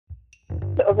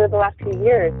over the last few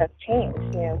years, that's changed,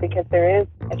 because there is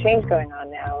a change going on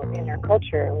now in our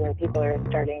culture where people are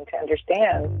starting to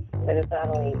understand that it's not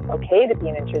only okay to be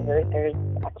an introvert, there's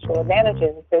actual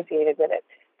advantages associated with it.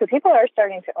 So people are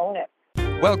starting to own it.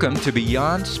 Welcome to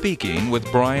Beyond Speaking with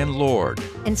Brian Lord.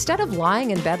 Instead of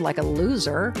lying in bed like a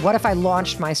loser, what if I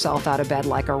launched myself out of bed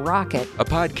like a rocket? A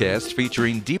podcast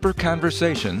featuring deeper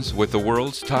conversations with the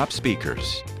world's top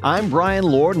speakers. I'm Brian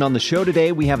Lord, and on the show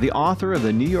today we have the author of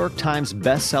the New York Times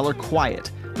bestseller Quiet,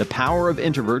 The Power of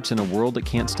Introverts in a World That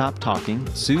Can't Stop Talking,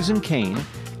 Susan Cain,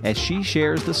 as she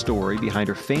shares the story behind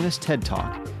her famous TED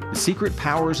Talk, The Secret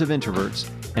Powers of Introverts,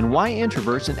 and why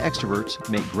introverts and extroverts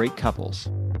make great couples.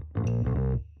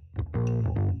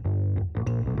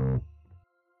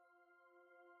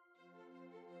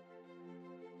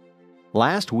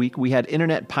 Last week, we had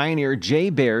internet pioneer Jay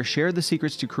Baer share the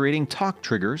secrets to creating talk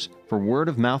triggers for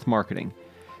word-of-mouth marketing.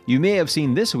 You may have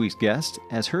seen this week's guest,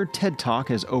 as her TED Talk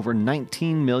has over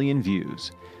 19 million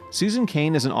views. Susan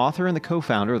Cain is an author and the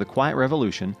co-founder of The Quiet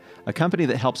Revolution, a company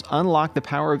that helps unlock the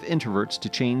power of introverts to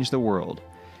change the world.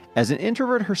 As an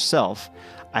introvert herself,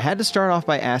 I had to start off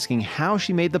by asking how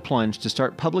she made the plunge to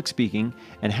start public speaking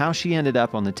and how she ended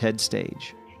up on the TED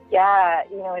stage. Yeah,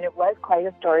 and it was quite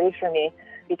a story for me,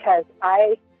 because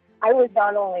I was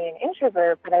not only an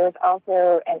introvert, but I was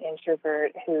also an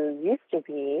introvert who used to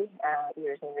be,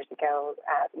 years and years ago,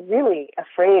 really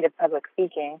afraid of public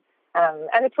speaking.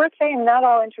 And it's worth saying not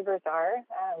all introverts are.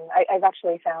 I've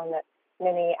actually found that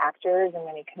many actors and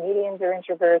many comedians are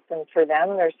introverts, and for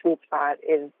them, their sweet spot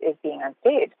is being on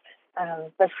stage.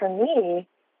 But for me,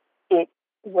 it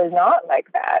was not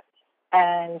like that.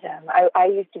 And I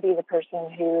used to be the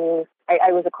person who,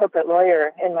 I was a corporate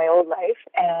lawyer in my old life,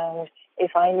 and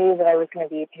if I knew that I was going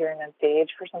to be appearing on stage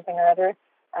for something or other,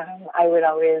 I would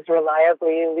always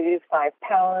reliably lose 5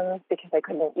 pounds because I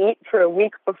couldn't eat for a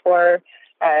week before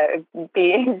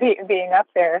being up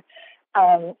there.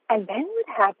 And then what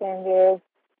happened is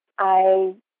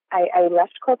I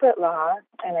left corporate law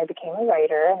and I became a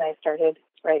writer, and I started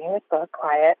writing this book,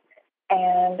 Quiet,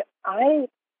 and I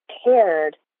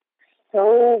cared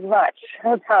so much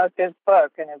about this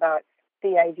book and about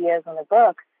the ideas in the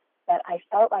book that I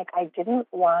felt like I didn't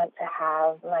want to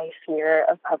have my fear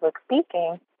of public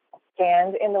speaking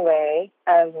stand in the way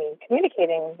of me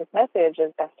communicating this message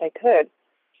as best I could.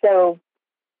 So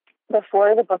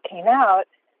before the book came out,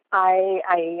 I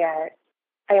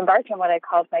embarked on what I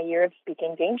called my year of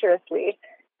speaking dangerously,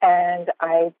 and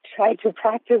I tried to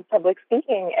practice public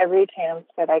speaking every chance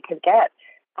that I could get.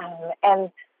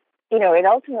 And it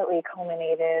ultimately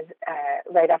culminated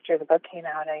right after the book came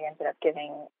out. I ended up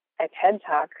giving a TED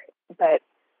Talk. But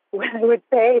what I would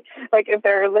say, if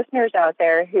there are listeners out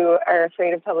there who are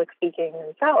afraid of public speaking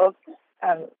themselves,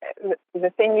 the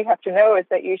thing you have to know is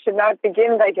that you should not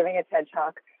begin by giving a TED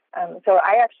Talk. So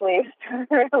I actually,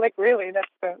 really, that's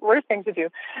the worst thing to do.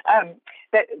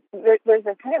 That there's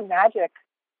a kind of magic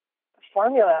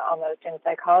formula almost in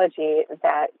psychology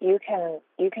that you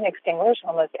can extinguish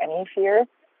almost any fear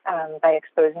by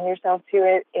exposing yourself to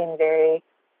it in very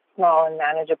small and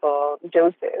manageable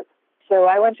doses. So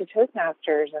I went to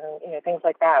Toastmasters and things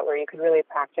like that, where you could really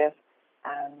practice,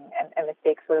 and the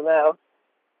stakes were low.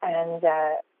 And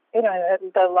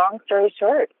the long story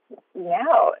short,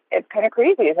 now it's kind of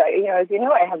crazy. As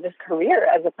I have this career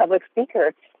as a public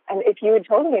speaker, and if you had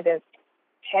told me this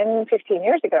 10, 15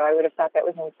 years ago, I would have thought that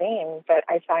was insane. But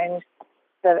I find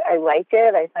that I like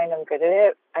it. I find I'm good at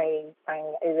it. I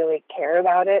find I really care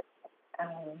about it.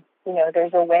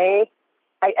 There's a way.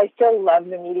 I still love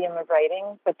the medium of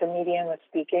writing, but the medium of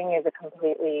speaking is a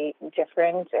completely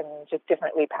different and just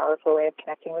differently powerful way of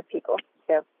connecting with people.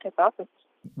 So it's awesome.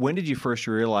 When did you first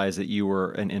realize that you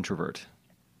were an introvert?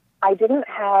 I didn't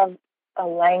have a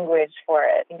language for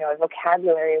it, a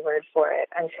vocabulary word for it,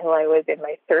 until I was in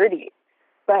my 30s.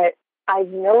 But I've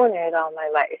known it all my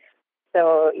life.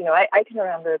 So, I can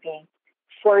remember being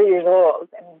 4 years old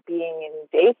and being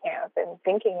in day camp and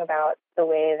thinking about the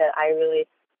way that I really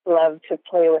loved to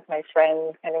play with my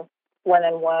friends kind of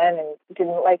one-on-one, and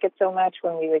didn't like it so much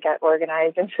when we would get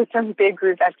organized into some big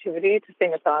group activity to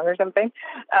sing a song or something.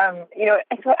 And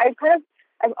so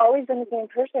I've always been the same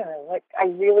person. I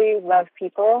really love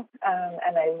people,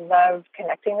 and I love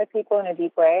connecting with people in a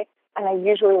deep way. And I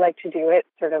usually like to do it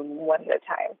sort of one at a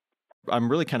time.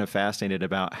 I'm really kind of fascinated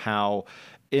about how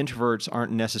introverts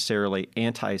aren't necessarily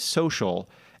antisocial.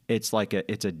 It's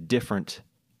it's a different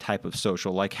type of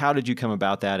social. How did you come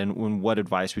about that, and what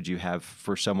advice would you have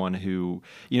for someone who,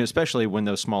 especially when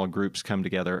those smaller groups come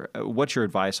together, what's your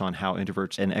advice on how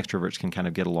introverts and extroverts can kind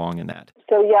of get along in that?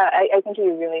 So yeah, I think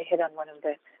you really hit on one of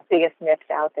the biggest myths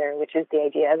out there, which is the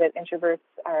idea that introverts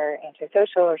are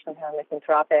antisocial or somehow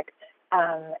misanthropic.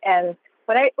 And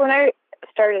when I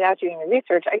started out doing the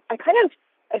research, I kind of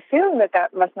assumed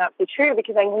that must not be true,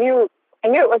 because I knew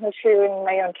it wasn't true in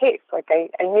my own case. Like I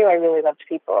knew I really loved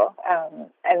people,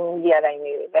 and yet I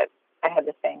knew that I had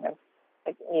this thing of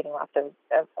like needing lots of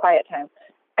quiet time.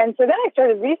 And so then I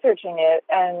started researching it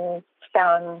and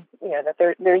found, that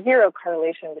there's zero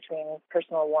correlation between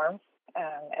personal warmth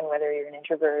and whether you're an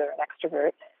introvert or an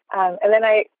extrovert. And then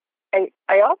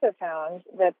I also found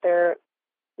that there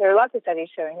are lots of studies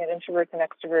showing that introverts and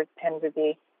extroverts tend to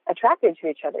be attracted to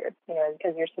each other,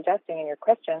 as you're suggesting in your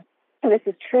question. And this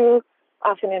is true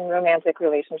often in romantic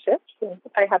relationships.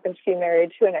 I happen to be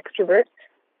married to an extrovert.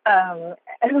 And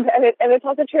it's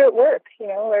also true at work,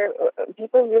 where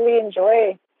people really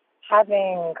enjoy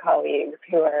having colleagues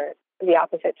who are the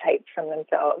opposite type from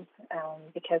themselves,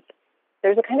 because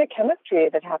there's a kind of chemistry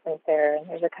that happens there, and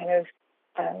there's a kind of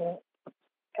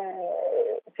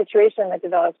situation that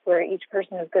develops where each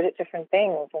person is good at different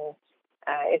things, and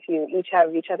if you each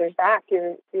have each other's back,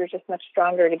 you're just much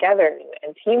stronger together,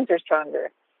 and teams are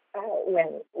stronger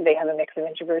when they have a mix of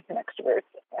introverts and extroverts.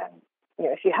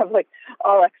 If you have like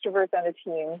all extroverts on a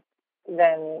team,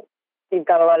 then you've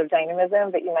got a lot of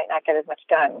dynamism, but you might not get as much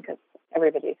done because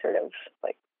everybody's sort of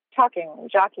like talking,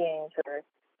 jockeying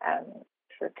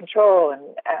for control,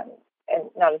 and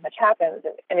not as much happens.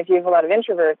 And if you have a lot of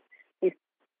introverts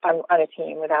on a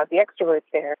team without the extroverts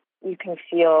there, you can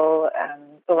feel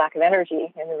the lack of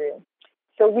energy in the room.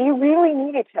 So we really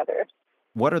need each other.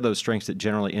 What are those strengths that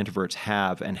generally introverts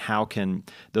have, and how can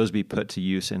those be put to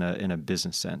use in a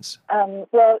business sense?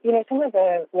 Well, some of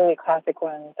the really classic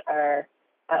ones are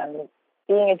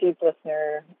being a deep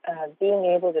listener, being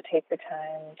able to take the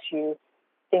time to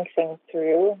think things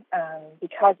through.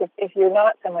 Because if you're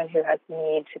not someone who has the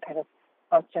need to kind of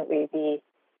constantly be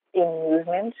in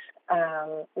movement,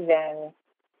 then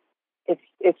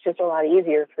it's just a lot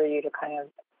easier for you to kind of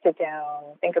sit down,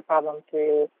 think a problem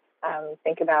through,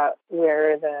 think about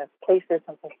where the places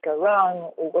something could go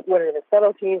wrong, what are the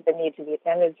subtleties that need to be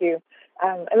attended to.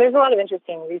 And there's a lot of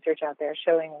interesting research out there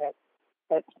showing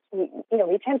that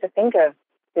we tend to think of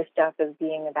this stuff as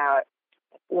being about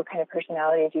what kind of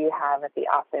personality do you have at the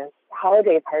office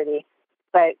holiday party,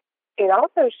 but it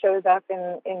also shows up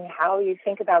in how you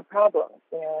think about problems,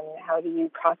 and how do you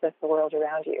process the world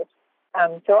around you.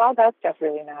 So all that stuff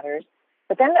really matters.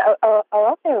 But then I'll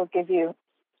also give you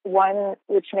one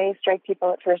which may strike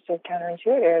people at first as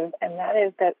counterintuitive, and that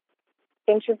is that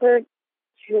introverts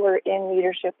who are in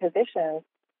leadership positions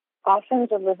often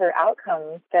deliver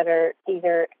outcomes that are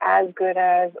either as good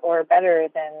as or better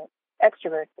than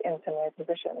extroverts in similar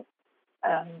positions.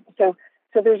 So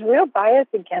there's real bias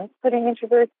against putting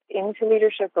introverts into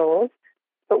leadership roles,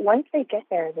 but once they get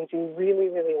there, they do really,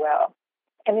 really well.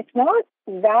 And it's not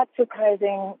that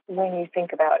surprising when you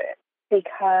think about it,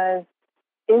 because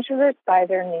introverts by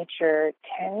their nature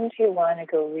tend to want to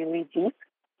go really deep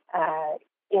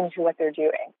into what they're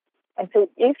doing. And so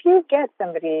if you get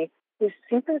somebody who's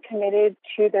super committed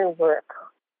to their work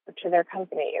or to their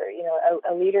company, or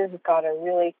a leader who's got a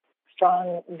really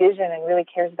strong vision and really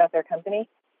cares about their company,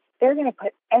 they're going to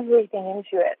put everything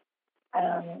into it.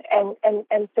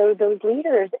 And so those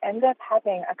leaders end up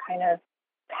having a kind of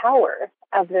power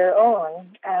of their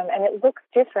own, and it looks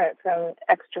different from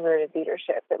extroverted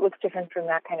leadership. It looks different from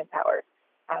that kind of power.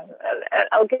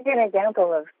 I'll give you an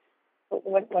example of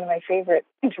one of my favorite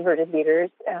introverted leaders,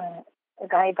 a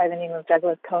guy by the name of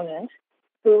Douglas Conant,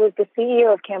 who was the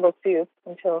CEO of Campbell Soup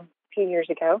until a few years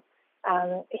ago.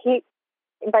 He,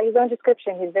 by his own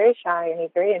description, he's very shy and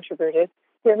he's very introverted.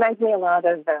 He reminds me a lot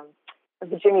of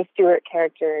the Jimmy Stewart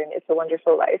character in It's a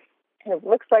Wonderful Life. Kind of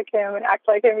looks like him and acts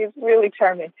like him. He's really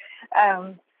charming,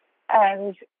 and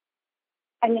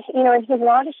he's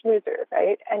not a schmoozer,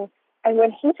 right? And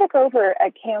when he took over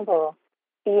at Campbell,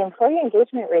 the employee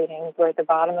engagement ratings were at the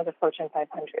bottom of the Fortune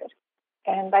 500.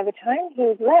 And by the time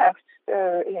he left,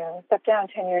 stepped down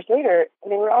 10 years later,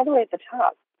 they were all the way at the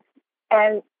top.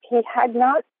 And he had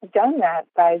not done that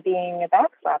by being a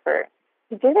backslapper.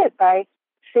 He did it by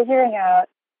figuring out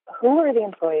who were the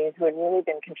employees who had really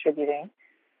been contributing.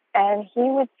 And he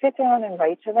would sit down and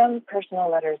write to them personal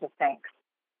letters of thanks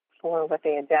for what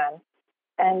they had done.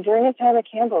 And during his time at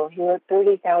Campbell, he wrote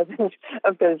 30,000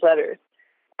 of those letters.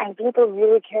 And people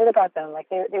really cared about them. Like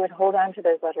they would hold on to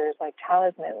those letters like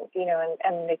talismans,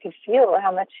 and they could feel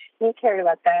how much he cared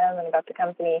about them and about the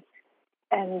company.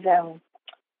 And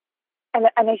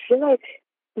I feel like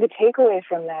the takeaway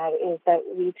from that is that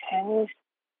we tend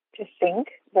to think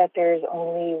that there's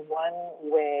only one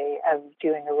way of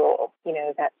doing a role,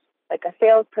 like a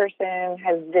salesperson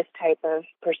has this type of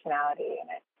personality, and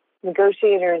a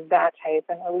negotiator is that type,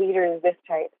 and a leader is this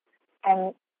type.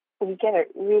 And we get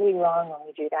it really wrong when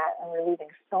we do that, and we're leaving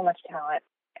so much talent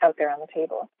out there on the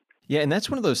table. Yeah, and that's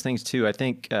one of those things too. I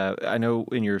think I know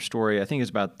in your story, I think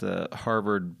it's about the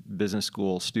Harvard Business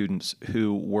School students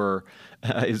who were.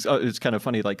 It's kind of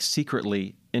funny, like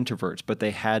secretly introverts, but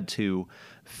they had to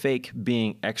fake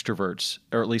being extroverts,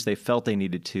 or at least they felt they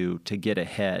needed to get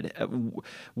ahead.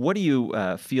 What do you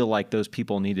feel like those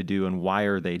people need to do, and why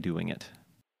are they doing it?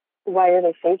 Why are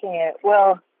they faking it?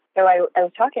 Well, so I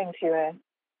was talking to a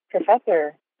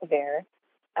professor there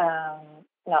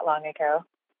not long ago.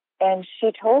 And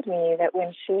she told me that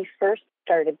when she first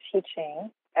started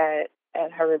teaching at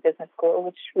Harvard Business School,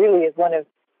 which really is one of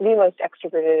the most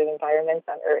extroverted environments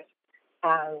on earth,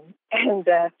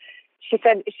 and she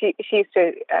said she used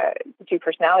to do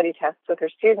personality tests with her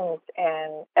students,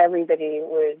 and everybody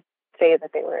would say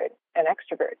that they were an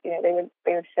extrovert. You know,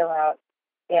 they would fill out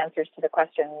the answers to the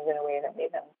questions in a way that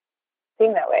made them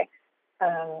seem that way.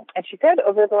 And she said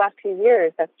over the last few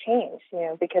years that's changed. You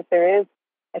know, because there is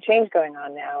a change going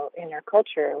on now in our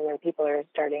culture where people are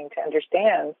starting to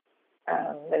understand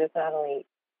that it's not only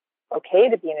okay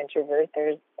to be an introvert,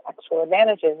 there's actual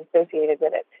advantages associated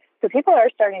with it. So people are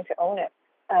starting to own it.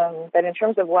 But in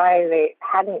terms of why they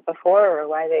hadn't before or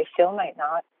why they still might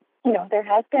not, you know, there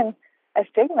has been a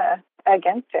stigma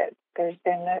against it. There's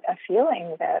been a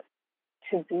feeling that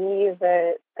to be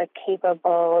the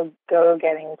capable,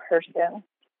 go-getting person,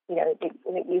 you know,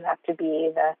 that you have to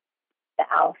be the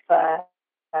alpha,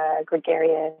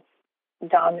 gregarious,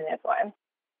 dominant one.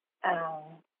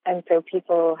 And so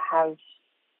people have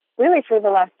really for the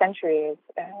last centuries,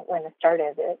 when it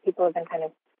started, people have been kind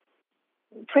of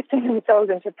twisting themselves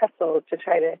into pretzels to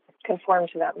try to conform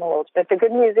to that mold. But the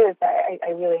good news is that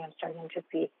I really am starting to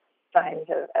see signs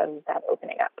of that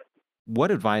opening up.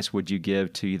 What advice would you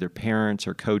give to either parents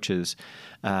or coaches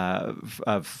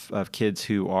of kids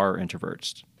who are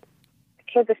introverts?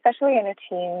 Kids, especially in a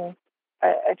team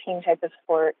type of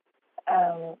sport,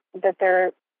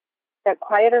 that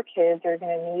quieter kids are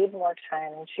going to need more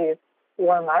time to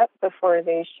warm up before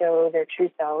they show their true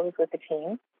selves with the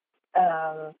team.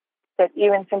 That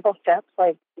even simple steps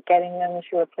like getting them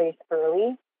to a place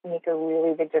early make a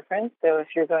really big difference. So if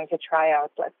you're going to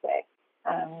tryouts, let's say,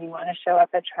 you want to show up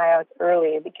at tryouts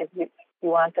early because you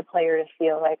want the player to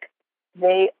feel like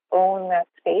they own that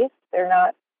space. They're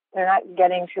not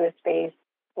getting to a space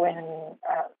when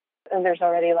there's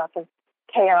already lots of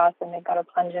chaos and they've got to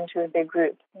plunge into a big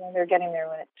group. You know, they're getting there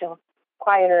when it's still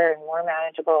quieter and more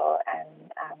manageable,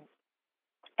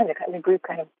 and the group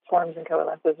kind of forms and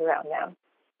coalesces around them.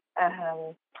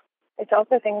 It's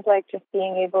also things like just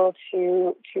being able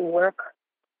to work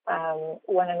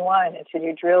one-on-one and to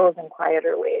do drills in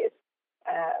quieter ways.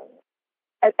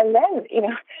 And then, you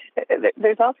know,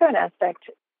 there's also an aspect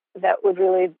that would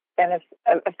really benefit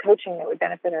of coaching that would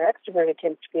benefit our extroverted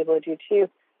kids to be able to do too.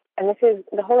 And this is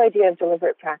the whole idea of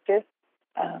deliberate practice,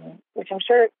 which I'm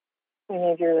sure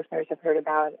many of your listeners have heard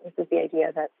about. This is the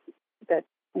idea that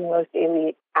most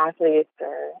elite athletes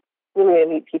or really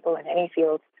elite people in any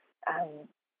field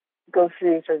go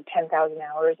through sort of 10,000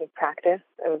 hours of practice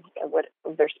of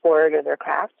their sport or their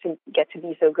craft to get to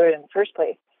be so good in the first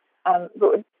place.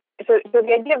 So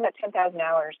the idea of that 10,000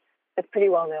 hours, that's pretty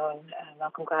well known.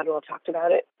 Malcolm Gladwell talked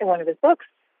about it in one of his books.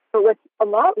 But what's a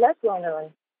lot less well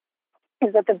known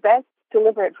is that the best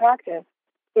deliberate practice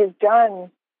is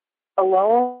done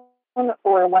alone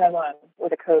or one-on-one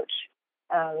with a coach,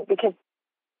 because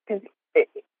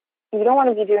you don't want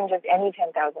to be doing just any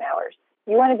 10,000 hours.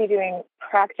 You want to be doing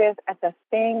practice at the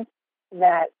thing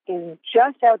that is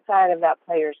just outside of that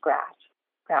player's grasp.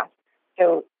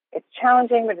 So it's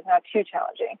challenging, but it's not too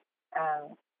challenging.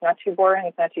 Not too boring,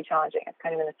 it's not too challenging. It's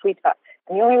kind of in the sweet spot.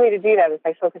 And the only way to do that is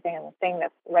by focusing on the thing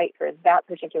that's right for that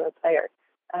particular player.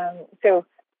 So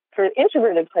for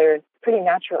introverted players, it's pretty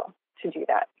natural to do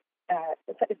that.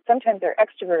 Sometimes there are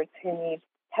extroverts who need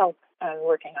help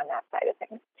working on that side of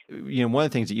things. You know, one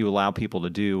of the things that you allow people to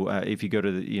do, if you go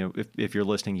to if you're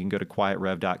listening, you can go to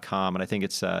quietrev.com, and I think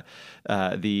it's the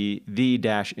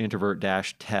introvert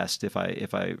test, if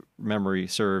I memory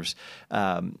serves.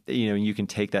 You can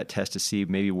take that test to see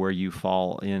maybe where you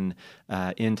fall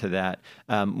into that.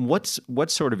 What's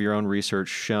sort of your own research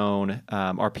shown?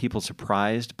 Are people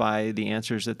surprised by the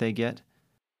answers that they get?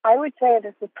 I would say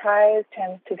the surprise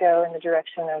tends to go in the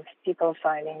direction of people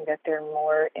finding that they're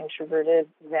more introverted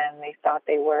than they thought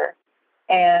they were.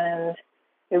 And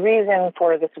the reason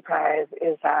for the surprise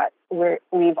is that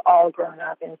we've all grown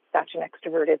up in such an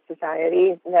extroverted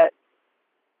society that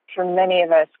for many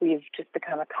of us, we've just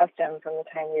become accustomed from the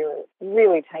time we were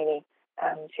really tiny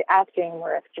to acting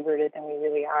more extroverted than we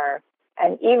really are.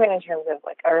 And even in terms of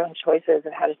like our own choices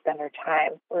of how to spend our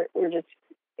time, we're just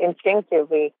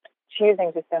instinctively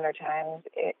choosing to spend our time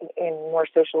in more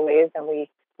social ways than we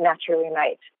naturally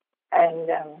might.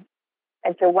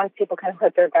 And so once people kind of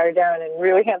let their guard down and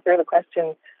really answer the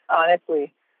question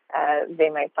honestly, they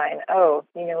might find, oh,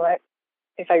 you know what?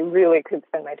 If I really could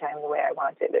spend my time the way I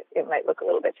wanted, it might look a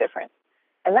little bit different.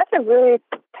 And that's a really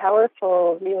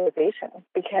powerful realization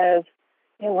because,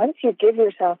 you know, once you give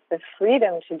yourself the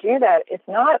freedom to do that, it's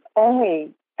not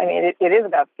only, I mean, it is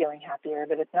about feeling happier,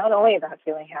 but it's not only about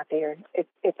feeling happier.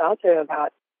 It's also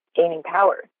about gaining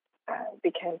power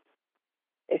because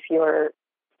if you're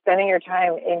spending your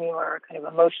time in your kind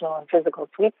of emotional and physical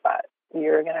sweet spot,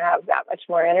 you're going to have that much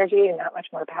more energy and that much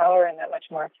more power and that much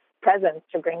more presence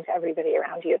to bring to everybody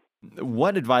around you.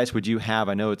 What advice would you have?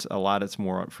 I know it's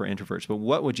more for introverts, but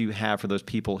what would you have for those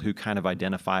people who kind of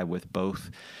identify with both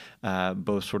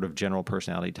sort of general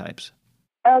personality types?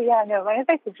 Oh yeah, no, my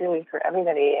advice is really for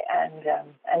everybody, and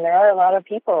there are a lot of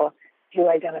people who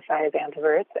identify as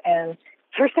introverts. And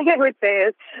first thing I would say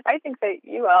is, I think that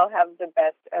you all have the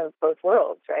best of both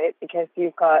worlds, right? Because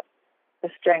you've got the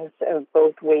strengths of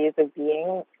both ways of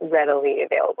being readily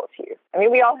available to you. I mean,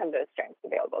 we all have those strengths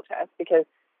available to us because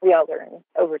we all learn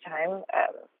over time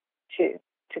to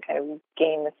kind of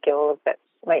gain the skills that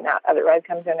might not otherwise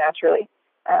come so naturally.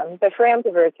 But for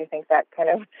ambiverts, I think that kind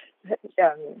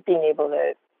of being able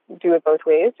to do it both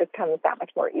ways just comes that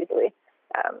much more easily.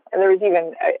 And there was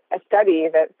even a study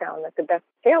that found that the best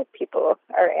salespeople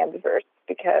are ambiverts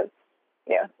because,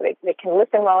 you know, they can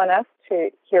listen well enough to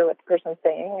hear what the person's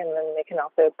saying, and then they can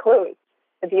also close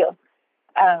the deal.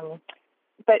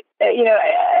 But you know,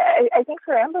 I think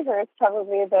for ambiverts,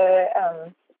 probably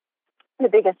the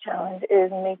biggest challenge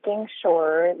is making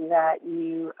sure that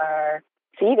you are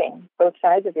feeding both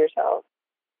sides of yourself,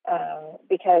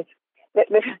 because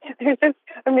there's this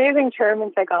amazing term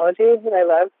in psychology that I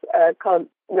love called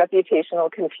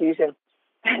reputational confusion,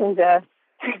 and the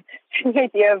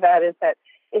idea of that is that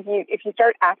if you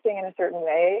start acting in a certain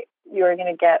way, you're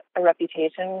going to get a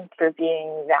reputation for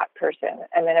being that person,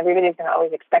 and then everybody's going to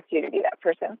always expect you to be that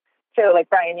person. So, like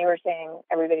Brian, you were saying,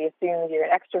 everybody assumes you're an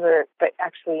extrovert, but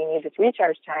actually you need this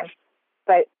recharge time.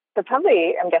 But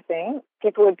probably, I'm guessing,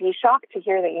 people would be shocked to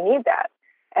hear that you need that,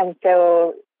 and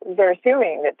so they're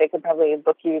assuming that they could probably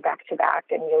book you back to back,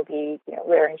 and you'll be, you know,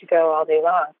 raring to go all day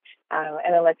long.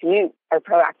 And unless you are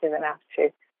proactive enough to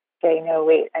say, no,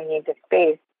 wait, I need this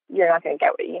space, you're not going to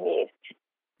get what you need.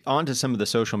 On to some of the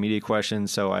social media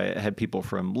questions. So I had people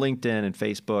from LinkedIn and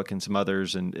Facebook and some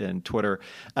others and Twitter.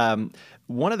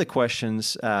 One of the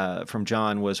questions from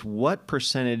John was, what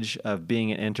percentage of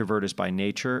being an introvert is by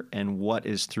nature and what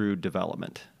is through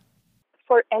development?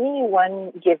 For any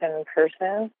one given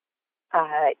person,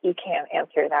 you can't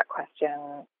answer that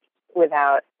question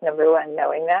without, number one,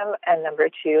 knowing them, and number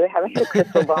two, having a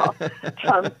crystal ball.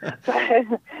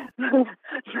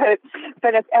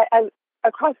 But as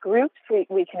across groups,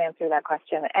 we can answer that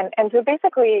question. And so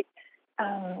basically,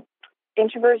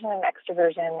 introversion and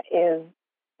extroversion is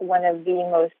one of the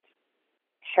most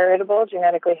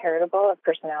genetically heritable of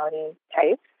personality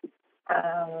types.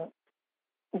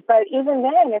 But even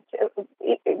then,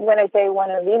 when I say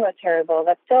one of the most heritable,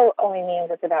 that still only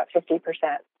means it's about 50%.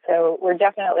 So we're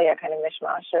definitely a kind of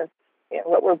mishmash of, you know,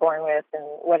 what we're born with and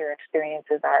what our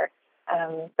experiences are.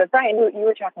 But Brian, you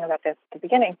were talking about this at the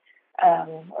beginning,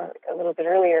 or a little bit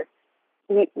earlier.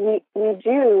 We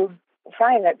do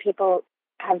find that people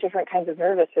have different kinds of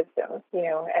nervous systems, you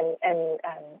know, and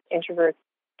introverts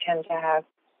tend to have,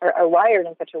 are wired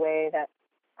in such a way that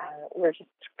we're just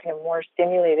kind of more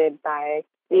stimulated by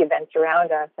the events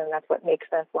around us, and that's what makes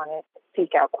us want to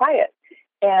seek out quiet.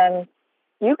 And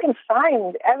you can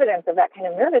find evidence of that kind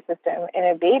of nervous system in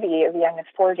a baby as young as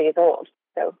 4 days old.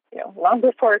 So, you know, long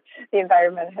before the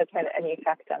environment has had any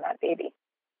effect on that baby.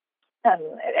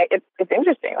 It's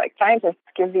interesting. Like, scientists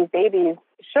give these babies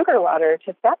sugar water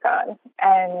to suck on,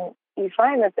 and you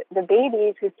find that the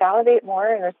babies who salivate more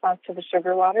in response to the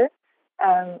sugar water,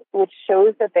 which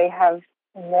shows that they have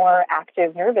more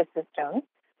active nervous systems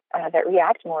that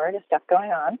react more to stuff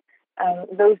going on,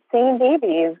 those same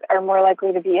babies are more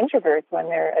likely to be introverts when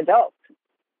they're adults.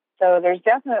 So there's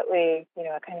definitely, you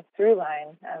know, a kind of through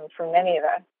line for many of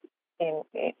us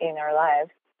in our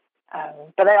lives.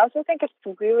 But I also think it's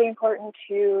really important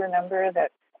to remember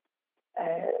that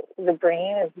the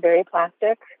brain is very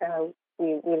plastic.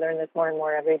 We learn this more and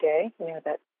more every day. You know,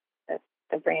 that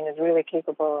the brain is really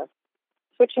capable of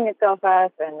switching itself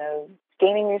up and of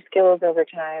gaining new skills over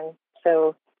time.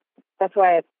 So that's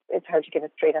why it's hard to give a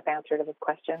straight up answer to this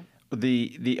question.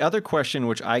 The other question,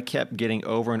 which I kept getting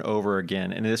over and over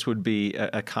again, and this would be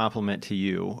a compliment to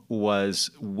you, was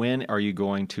when are you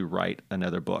going to write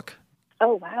another book?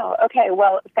 Oh, wow. Okay.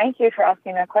 Well, thank you for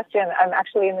asking that question. I'm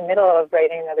actually in the middle of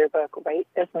writing another book right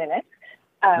this minute.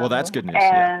 Well, that's good news.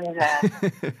 And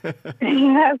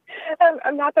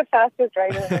I'm not the fastest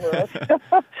writer in the world,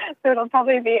 so it'll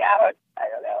probably be out, I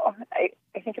don't know, I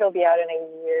think it'll be out in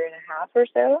a year and a half or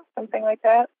so, something like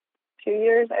that. 2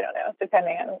 years, I don't know,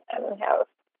 depending on how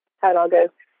it all goes.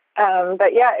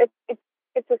 But yeah,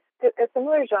 it's a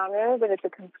similar genre, but it's a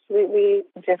completely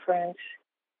different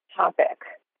topic.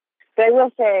 But I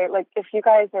will say, like, if you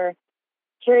guys are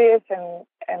curious and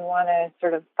want to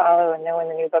sort of follow and know when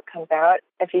the new book comes out,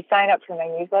 if you sign up for my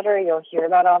newsletter, you'll hear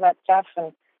about all that stuff,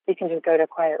 and you can just go to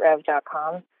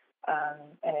quietrev.com,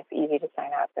 and it's easy to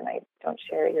sign up, and I don't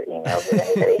share your emails with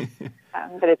anybody,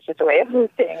 but it's just a way of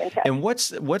staying in touch. And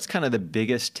what's kind of the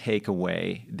biggest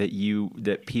takeaway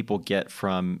that people get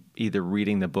from either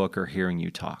reading the book or hearing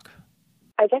you talk?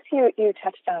 I guess you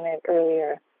touched on it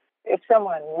earlier. If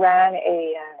someone ran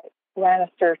a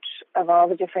search of all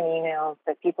the different emails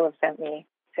that people have sent me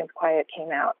since Quiet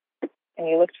came out, and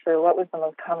you looked for what was the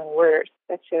most common word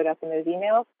that showed up in those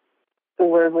emails, the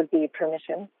word would be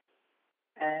permission.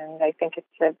 And I think it's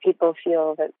that people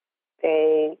feel that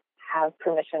they have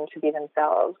permission to be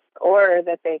themselves, or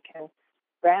that they can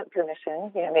grant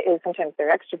permission. Sometimes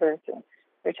they're extroverts, and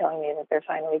they're telling me that they're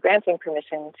finally granting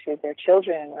permission to their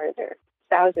children or their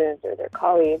spouses or their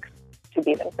colleagues to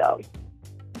be themselves.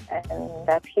 And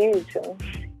that's huge. And,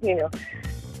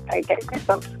 I get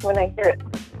goosebumps when I hear it.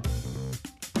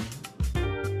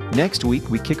 Next week,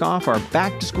 we kick off our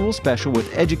back-to-school special with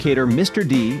educator Mr.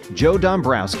 D, Joe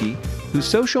Dombrowski, whose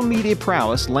social media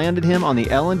prowess landed him on the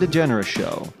Ellen DeGeneres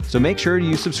Show. So make sure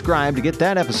you subscribe to get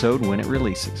that episode when it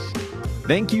releases.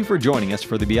 Thank you for joining us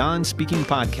for the Beyond Speaking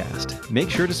podcast. Make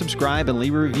sure to subscribe and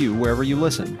leave a review wherever you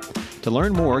listen. To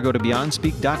learn more, go to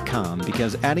BeyondSpeak.com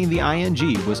because adding the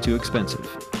ing was too expensive.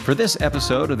 For this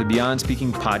episode of the Beyond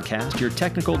Speaking podcast, your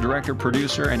technical director,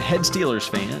 producer, and head Steelers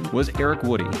fan was Eric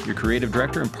Woody. Your creative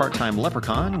director and part-time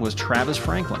leprechaun was Travis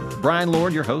Franklin. Brian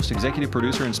Lord, your host, executive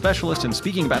producer, and specialist in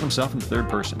speaking about himself in the third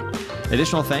person.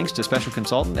 Additional thanks to special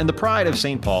consultant and the pride of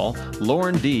St. Paul,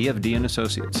 Lauren D. of D &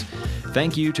 Associates.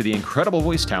 Thank you to the incredible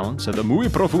voice talents of the muy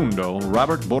profundo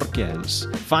Robert Borquez.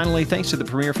 Finally, thanks to the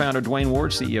premier founder Dwayne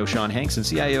Ward, CEO Sean Hanks, and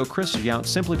CIO Chris Yount,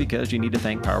 simply because you need to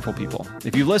thank powerful people.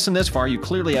 If you've listened this far, you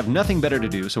clearly have nothing better to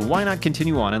do, so why not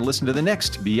continue on and listen to the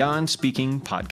next Beyond Speaking podcast?